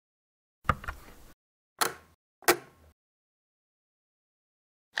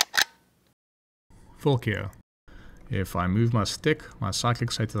full gear. If I move my stick, my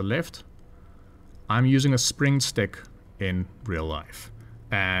cyclic say to the left, I'm using a spring stick in real life.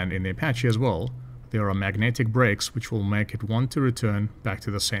 And in the Apache as well, there are magnetic brakes which will make it want to return back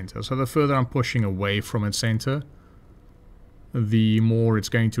to the center. So the further I'm pushing away from its center, the more it's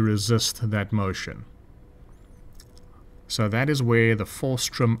going to resist that motion. So that is where the force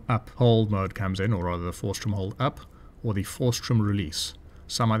trim up hold mode comes in, or rather the force trim hold up, or the force trim release.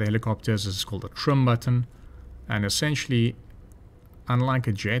 Some other helicopters this is called a trim button, and essentially, unlike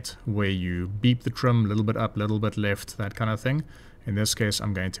a jet where you beep the trim a little bit up, a little bit left, that kind of thing, in this case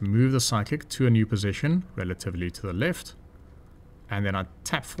I'm going to move the cyclic to a new position relatively to the left, and then I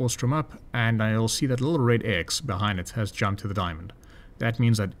tap force trim up, and I'll see that little red X behind it has jumped to the diamond. That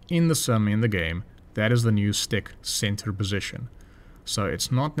means that in the sim, in the game, that is the new stick center position. So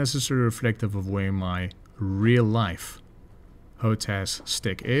it's not necessarily reflective of where my real life HOTAS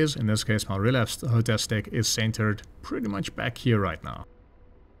stick is. In this case, my real life HOTAS stick is centered pretty much back here right now.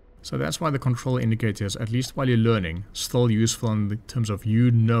 So that's why the control indicators, at least while you're learning, still useful in terms of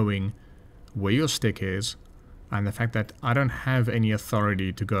you knowing where your stick is, and the fact that I don't have any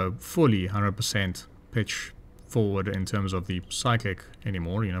authority to go fully 100% pitch forward in terms of the cyclic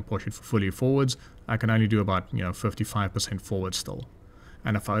anymore, push it fully forwards. I can only do about 55% forward still.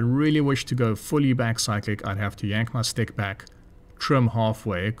 And if I really wish to go fully back cyclic, I'd have to yank my stick back, trim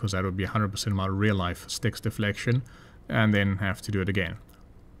halfway, because that would be 100% my real life stick's deflection, and then have to do it again.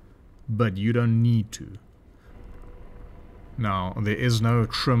 But you don't need to. Now, there is no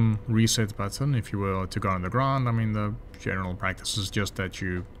trim reset button if you were to go on the ground. I mean, the general practice is just that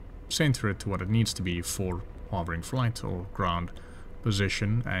you center it to what it needs to be for hovering flight or ground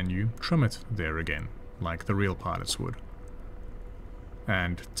position, and you trim it there again, like the real pilots would.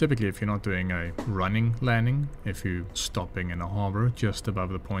 And typically, if you're not doing a running landing, if you're stopping in a harbor just above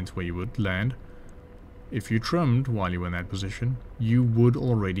the point where you would land, if you trimmed while you were in that position, you would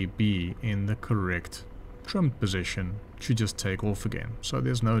already be in the correct trimmed position to just take off again. So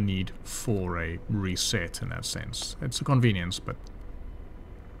there's no need for a reset in that sense. It's a convenience, but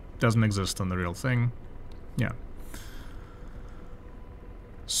doesn't exist on the real thing. Yeah.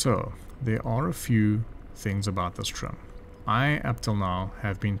 So there are a few things about this trim. I, up till now,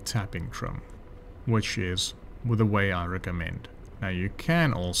 have been tapping trim, which is the way I recommend. Now you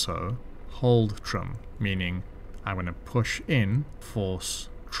can also hold trim, meaning I'm going to push in, force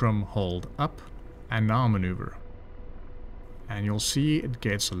trim hold up, and now maneuver. And you'll see it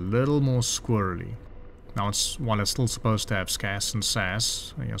gets a little more squirrely. Now while it's still supposed to have SCAS and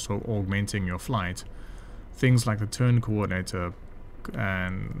SAS, so augmenting your flight, things like the turn coordinator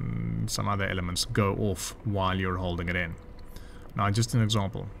and some other elements go off while you're holding it in. Now just an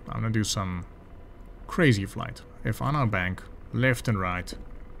example, I'm going to do some crazy flight. If I now bank left and right,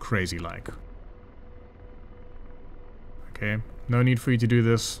 crazy like. Okay, no need for you to do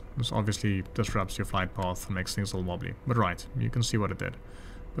this. This obviously disrupts your flight path and makes things a little wobbly. But right, you can see what it did.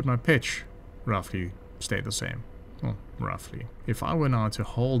 But my pitch roughly stayed the same. Well, roughly. If I were now to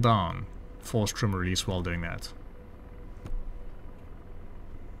hold down force trim release while doing that,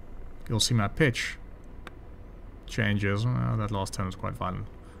 you'll see my pitch changes. That last time was quite violent.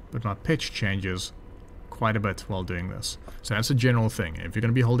 But my pitch changes quite a bit while doing this. So that's a general thing. If you're going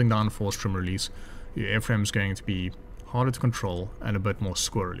to be holding down force trim release, your airframe is going to be harder to control and a bit more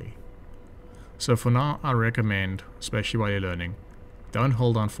squirrely. So for now, I recommend, especially while you're learning, don't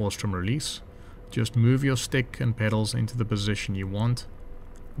hold down force trim release. Just move your stick and pedals into the position you want,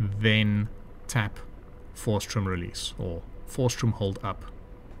 then tap force trim release or force trim hold up,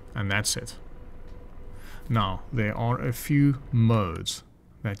 and that's it. Now, there are a few modes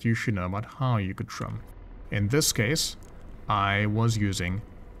that you should know about how you could trim. In this case, I was using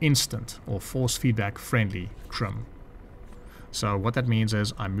instant or force feedback friendly trim. So what that means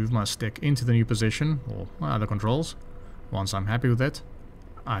is I move my stick into the new position or my other controls. Once I'm happy with it,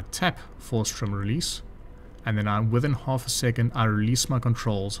 I tap force trim release, and then within half a second I release my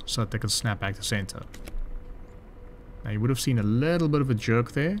controls so that they can snap back to center. Now you would have seen a little bit of a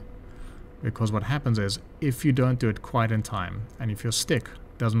jerk there, because what happens is if you don't do it quite in time, and if your stick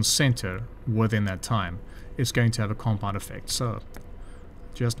doesn't center within that time, it's going to have a compound effect. So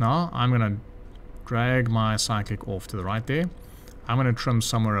just now I'm going to drag my cyclic off to the right there. I'm going to trim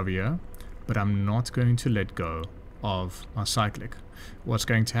somewhere over here, but I'm not going to let go of my cyclic. What's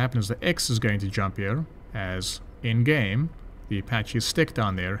going to happen is the X is going to jump here, as in game the Apache stick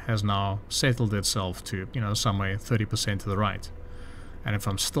down there has now settled itself to, somewhere 30% to the right. And if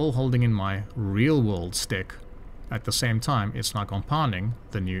I'm still holding in my real world stick, at the same time it's now compounding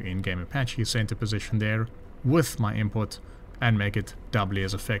the new in-game Apache center position there with my input and make it doubly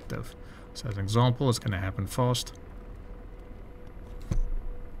as effective. So as an example, it's going to happen fast.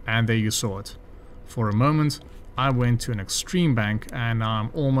 And there you saw it. For a moment, I went to an extreme bank and I'm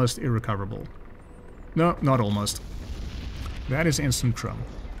almost irrecoverable. No, not almost. That is instant trim.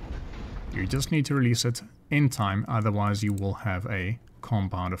 You just need to release it in time, otherwise you will have a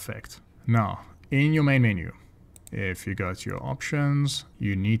compound effect. Now, in your main menu, if you go to your options,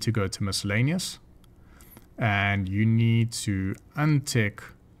 you need to go to miscellaneous, and you need to untick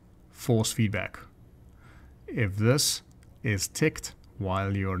force feedback. If this is ticked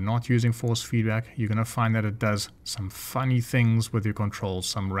while you're not using force feedback, you're going to find that it does some funny things with your controls,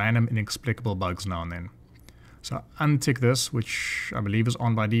 some random inexplicable bugs now and then. So untick this, which I believe is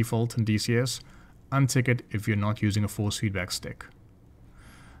on by default in DCS. Untick it if you're not using a force feedback stick.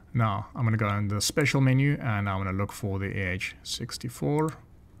 Now I'm going to go in the special menu and I'm going to look for the AH-64.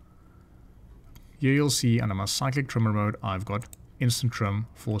 Here you'll see under my cyclic trimmer mode, I've got instant trim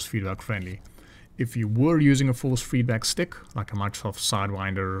force feedback friendly. If you were using a force feedback stick, like a Microsoft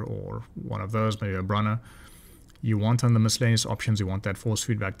Sidewinder or one of those, maybe a Brunner, you want on the miscellaneous options, you want that force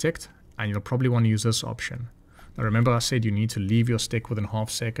feedback ticked, and you'll probably want to use this option. Now remember I said you need to leave your stick within half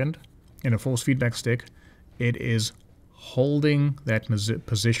second. In a force feedback stick, it is holding that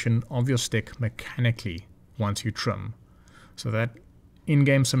position of your stick mechanically once you trim. So that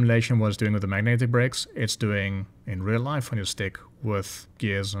in-game simulation was doing with the magnetic brakes, it's doing in real life on your stick with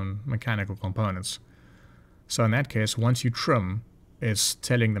gears and mechanical components. So in that case, once you trim, it's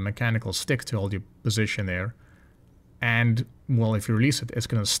telling the mechanical stick to hold your position there, and well, if you release it, it's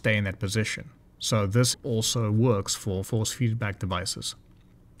going to stay in that position. So this also works for force feedback devices,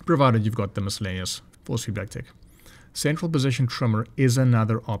 provided you've got the miscellaneous force feedback tick. Central position trimmer is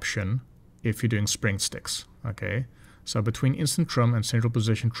another option if you're doing spring sticks. Okay, so between instant trim and central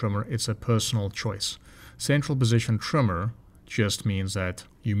position trimmer, it's a personal choice. Central position trimmer just means that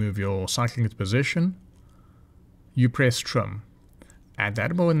you move your cycling into position, you press trim. At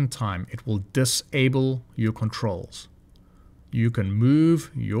that moment in time, it will disable your controls. You can move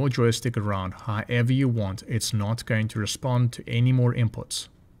your joystick around however you want. It's not going to respond to any more inputs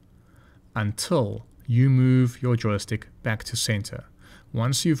until you move your joystick back to center.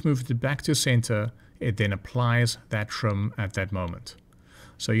 Once you've moved it back to center, it then applies that trim at that moment.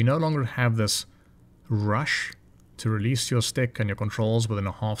 So you no longer have this rush to release your stick and your controls within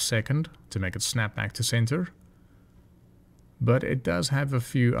a half second to make it snap back to center. But it does have a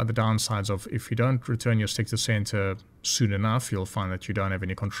few other downsides of if you don't return your stick to center soon enough, you'll find that you don't have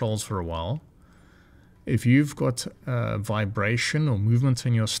any controls for a while. If you've got vibration or movement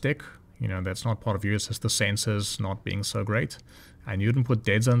in your stick, you know, that's not part of you, it's just the sensors not being so great, and you didn't put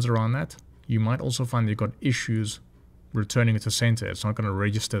dead zones around that, you might also find you've got issues returning it to center. It's not going to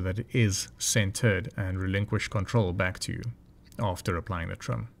register that it is centered and relinquish control back to you after applying the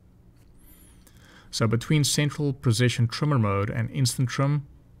trim. So between central position trimmer mode and instant trim,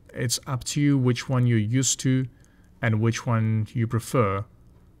 it's up to you which one you're used to and which one you prefer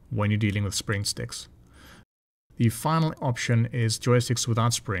when you're dealing with spring sticks. The final option is joysticks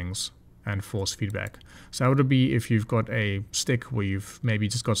without springs and force feedback. So that would be if you've got a stick where you've maybe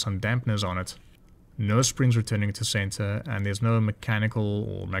just got some dampeners on it, no springs returning to center, and there's no mechanical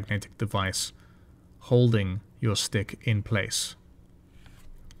or magnetic device holding your stick in place.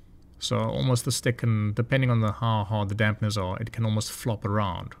 So almost the stick can, depending on how hard the dampeners are, it can almost flop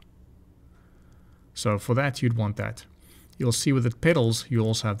around. So for that, you'd want that. You'll see with the pedals, you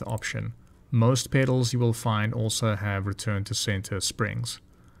also have the option. Most pedals you will find also have return to center springs.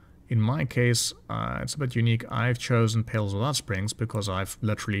 In my case, it's a bit unique. I've chosen pedals without springs because I've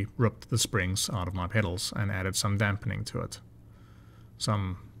literally ripped the springs out of my pedals and added some dampening to it.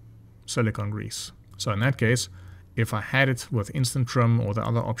 Some silicone grease. So in that case, if I had it with instant trim or the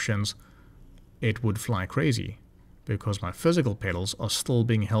other options, it would fly crazy because my physical pedals are still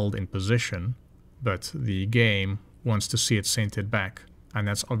being held in position, but the game wants to see it centered back, and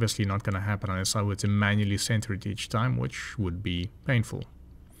that's obviously not going to happen unless I were to manually center it each time, which would be painful.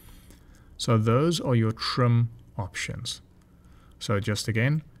 So those are your trim options. So just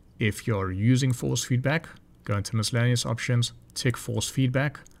again, if you're using force feedback, go into miscellaneous options, tick force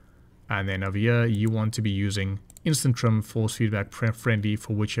feedback, and then over here you want to be using instant trim force feedback friendly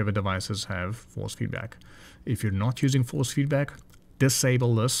for whichever devices have force feedback. If you're not using force feedback,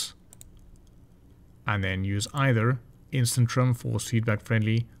 disable this and then use either instant trim force feedback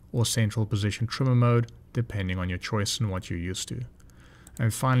friendly or central position trimmer mode, depending on your choice and what you're used to.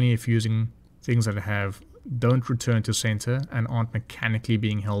 And finally, if you're using things that don't return to center and aren't mechanically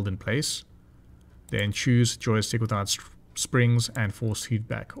being held in place, then choose joystick without springs and force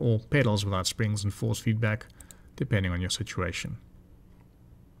feedback, or pedals without springs and force feedback, depending on your situation.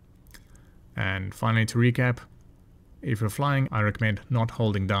 And finally, to recap, if you're flying, I recommend not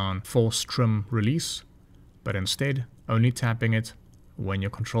holding down force trim release, but instead only tapping it when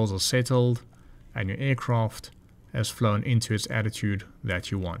your controls are settled and your aircraft has flown into its attitude that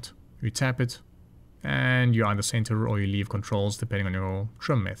you want. You tap it and you either center or you leave controls depending on your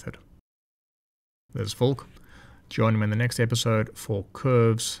trim method. This is Volk. Join me in the next episode for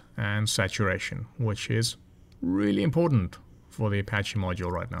curves and saturation, which is really important for the Apache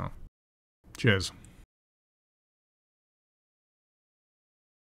module right now. Cheers.